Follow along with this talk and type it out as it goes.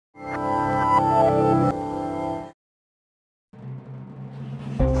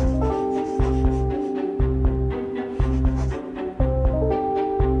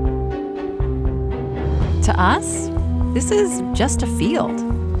To us, this is just a field.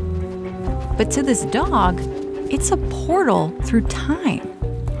 But to this dog, it's a portal through time.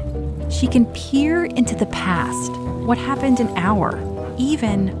 She can peer into the past, what happened an hour,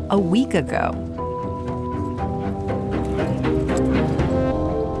 even a week ago.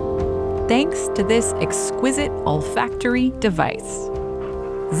 Thanks to this exquisite olfactory device.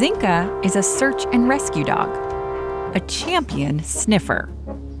 Zinka is a search and rescue dog, a champion sniffer.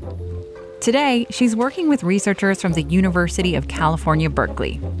 Today, she's working with researchers from the University of California,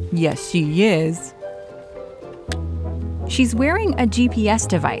 Berkeley. Yes, she is. She's wearing a GPS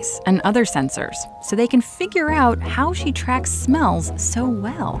device and other sensors so they can figure out how she tracks smells so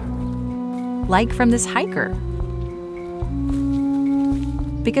well. Like from this hiker.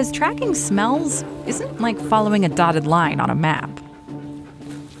 Because tracking smells isn't like following a dotted line on a map.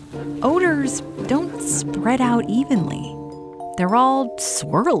 Odors don't spread out evenly. They're all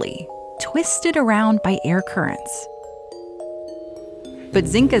swirly, twisted around by air currents. But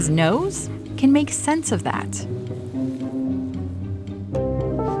Zinka's nose can make sense of that.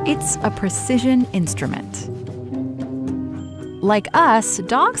 It's a precision instrument. Like us,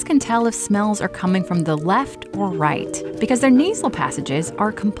 dogs can tell if smells are coming from the left or right because their nasal passages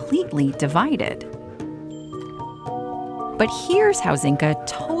are completely divided. But here's how Zinka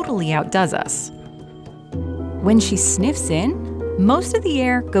totally outdoes us. When she sniffs in, most of the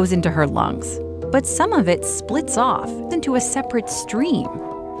air goes into her lungs, but some of it splits off into a separate stream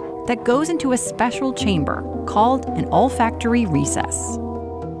that goes into a special chamber called an olfactory recess.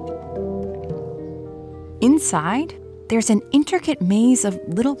 Inside, there's an intricate maze of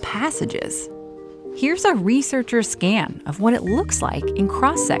little passages. Here's a researcher's scan of what it looks like in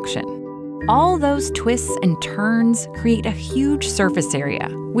cross-section. All those twists and turns create a huge surface area,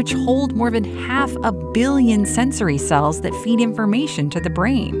 which hold more than 500 million sensory cells that feed information to the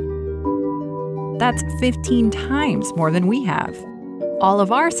brain. That's 15 times more than we have. All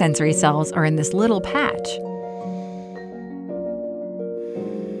of our sensory cells are in this little patch.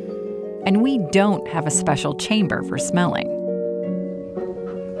 And we don't have a special chamber for smelling.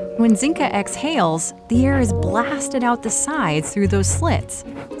 When Zinka exhales, the air is blasted out the sides through those slits,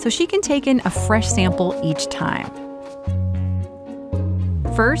 so she can take in a fresh sample each time.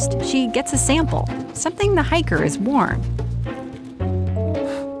 First, she gets a sample, something the hiker has worn.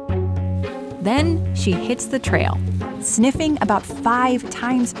 Then she hits the trail, sniffing about 5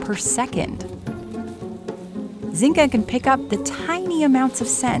 times per second. Zinka can pick up the tiny amounts of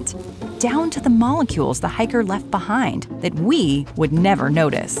scent, down to the molecules the hiker left behind that we would never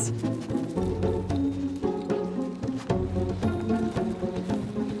notice.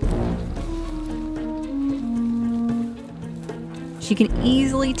 She can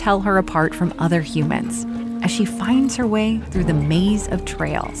easily tell her apart from other humans as she finds her way through the maze of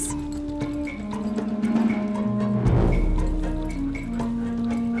trails.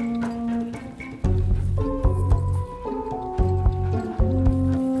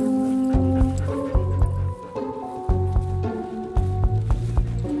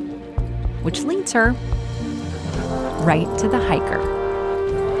 Which leads her right to the hiker.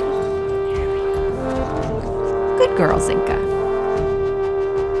 Good girl, Zinka.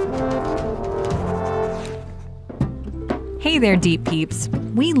 Hey there, Deep Peeps.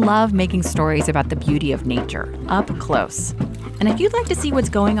 We love making stories about the beauty of nature, up close. And if you'd like to see what's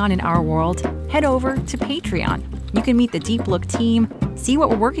going on in our world, head over to Patreon. You can meet the Deep Look team, see what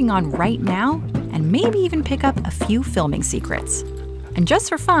we're working on right now, and maybe even pick up a few filming secrets. And just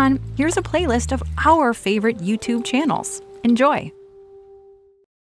for fun, here's a playlist of our favorite YouTube channels. Enjoy!